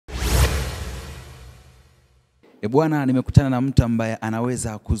Bwana, nimekutana na mtu ambaye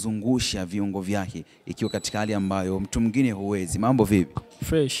anaweza kuzungusha viungo vyake ikiwa katika hali ambayo mtu mwingine huwezi. Mambo vipi?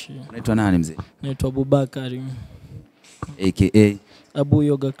 Fresh. Unaitwa nani mzee? Naitwa Abubakari. AKA Abu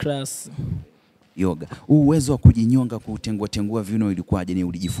Yoga Class. Yoga. Uwezo wa kujinyonga kutengua viuno ilikuwaje? Ni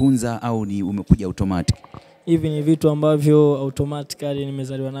ulijifunza au ni umekuja automatic? Hivi ni vitu ambavyo automatically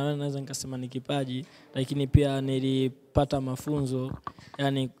nimezaliwa nayo, naweza nikasema ni kipaji, lakini pia nilipata mafunzo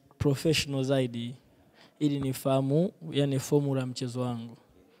yani professional zaidi ili nifahamu yani formula mchezo wangu.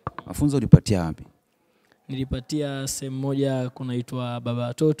 Mafunzo ulipatia wapi? Nilipatia sehemu moja kunaitwa Baba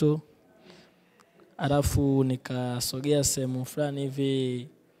Watoto. Alafu nikasogea sehemu fulani hivi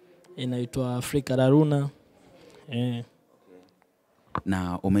inaitwa Afrika Laruna.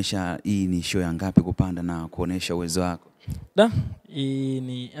 Na hii ni show ya ngapi kupanda na kuonesha uwezo wako? Hii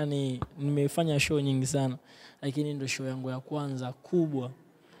ni yani nimefanya show nyingi sana, lakini ndio show yangu ya kwanza kubwa.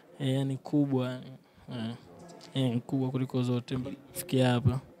 Yani kubwa. Kubwa kuliko zote fikia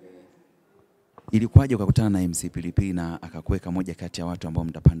hapa. Ilikuwaje ukakutana na MC Pilipili na akakuweka moja kati ya watu ambao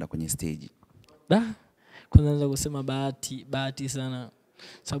mtapanda kwenye stage? Kwanza naweza kusema bahati sana.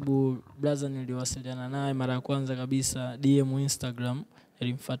 Sababu brother niliwasiliana naye mara ya kwanza kabisa DM Instagram,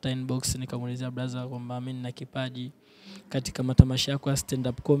 nilimfuata inbox nikamuelezea brother kwamba mimi nina kipaji katika matamasha yako ya stand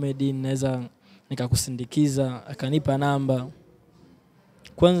up comedy, naweza nikakusindikiza. Akanipa namba.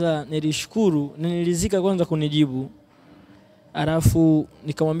 Kwanza nilishukuru, nilizika kwanza kunijibu. Alafu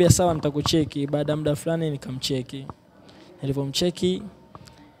nikamwambia sawa nitakucheki. Baada muda fulani nikamcheki. Nilipomcheki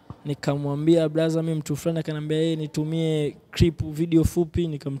nikamwambia brother mimi mtu fulani, akaniambia nitumie clip video fupi,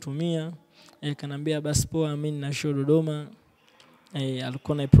 nikamtumia. Akaniambia basi poa, mimi na show Dodoma.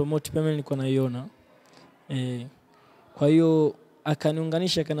 Alikuwa na promote pia, mimi nilikuwa naiona. Kwa hiyo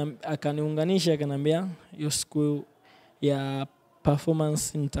akaniunganisha akaniambia hiyo siku ya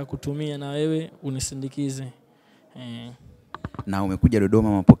performance nitakutumia na wewe unisindikize. Na umekuja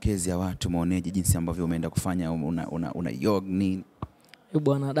Dodoma, mapokezi ya watu maoneje jinsi ambavyo umeenda kufanya una yoga nini?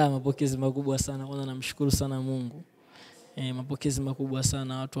 Bwana mapokezi makubwa sana. Kwanza namshukuru sana Mungu. Mapokezi makubwa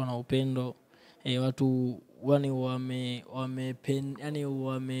sana, watu wana upendo. Watu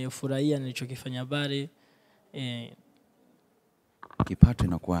wamefurahia nilichokifanya pale. Kipato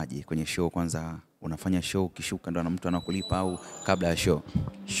inakuaje kwenye show? Kwanza unafanya show kishuka ndo na mtu anakulipa au kabla ya show?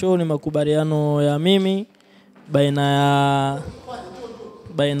 Show ni makubaliano ya mimi baina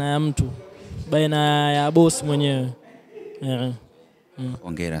ya boss mwenyewe.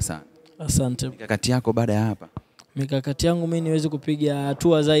 Hongera sana. Asante. Mikakati yako baada ya hapa? Mikakati yangu mimi niweze kupiga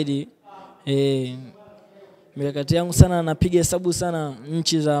hatua zaidi. Mikakati yangu sana napiga hesabu sana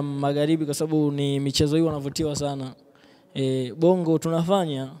nchi za magharibi kwa sababu ni michezo hii wanavutiwa sana. Bongo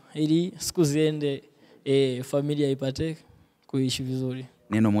tunafanya ili siku ziende familia ipate kuishi vizuri.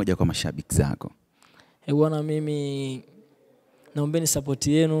 Neno moja kwa mashabiki zako. Bwana mimi naombeni support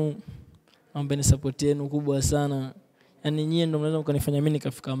yenu. Naombeni support yenu kubwa sana. Yani nyie ndio mnaweza mkanifanya mimi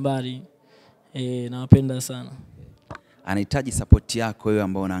nikafika mbali. Nawapenda sana. Anahitaji support yako wewe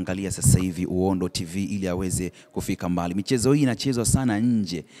ambao unaangalia sasa hivi Uhondo TV ili aweze kufika mbali. Michezo hii inachezwa sana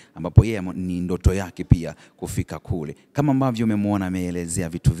nje ambapo yeye ni ndoto yake pia kufika kule. Kama ambavyo umemwona ameelezea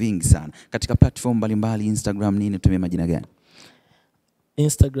vitu vingi sana. Katika platform mbalimbali, Instagram nini tumia majina gani?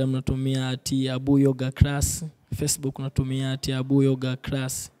 Instagram natumia @Abu Yoga Class, Facebook natumia @Abu Yoga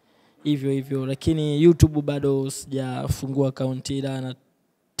Class. Hivyo lakini YouTube bado sijafungua account, ila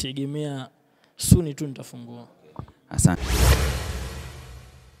nategemea soon tu nitafungua. Asante.